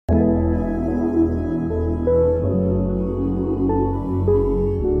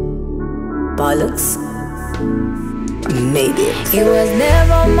bollocks. Made it. It was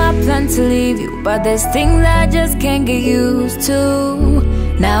never my plan to leave you, but there's things I just can't get used to.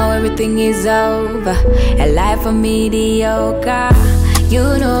 Now everything is over, a life of mediocre.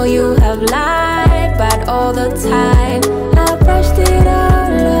 You know you have lied, but all the time I brushed it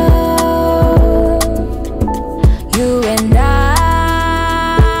all off. You and I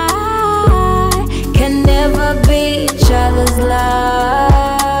can never be each other's love.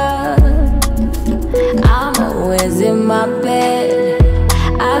 I'm always in my bed,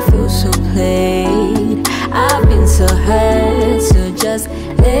 I feel so played. I've been so hurt, so just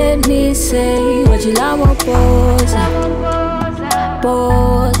let me say what you love, Boza,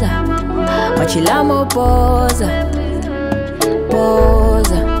 Boza. What you love, Boza,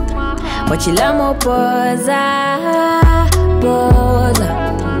 Boza. What you love, Boza, Boza.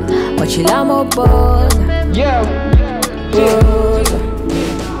 What you love, Boza, yeah, Boza.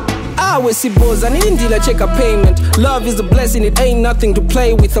 I always see Boza, nilindila check a payment. Love is a blessing, it ain't nothing to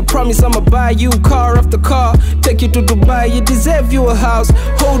play with. I promise I'ma buy you car after car, take you to Dubai, you deserve you a house.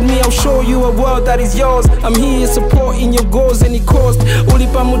 Hold me, I'll show you a world that is yours. I'm here supporting your goals any cost.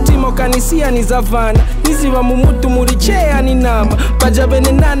 Ulipa mutima ukanisia ni zavana, niziwa mumutu murichea ni nama.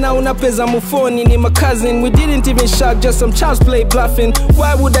 Pajabene nana unapeza mufoni ni my cousin. We didn't even shock, just some child's play bluffing.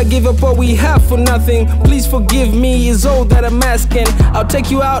 Why would I give up what we have for nothing? Please forgive me, it's all that I'm asking. I'll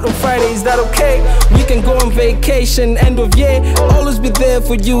take you out on Friday, is that okay? We can go on vacation, end of year. Always be there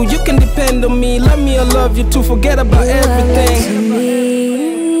for you, you can depend on me. Love me or love you to forget about everything. To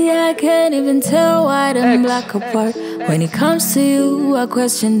me, I can't even tell white and black apart. When it comes to you, I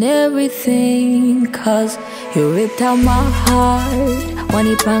question everything. Cause you ripped out my heart.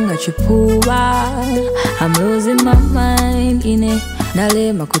 Wanipanga chupua, I'm losing my mind in it.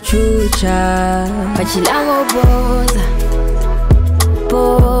 Nalema kuchucha. Pachilamo Boza,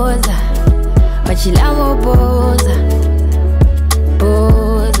 Boza. Pachilamo Boza,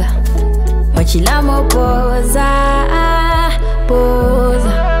 Boza. Pachilamo Boza,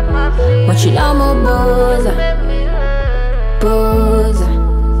 Boza. Pachilamo Boza, Boza.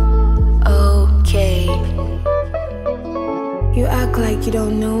 Okay. You act like you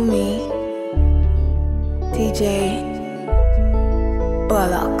don't know me. DJ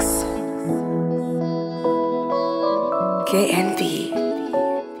Bollocks. KNB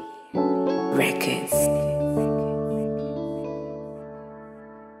Records.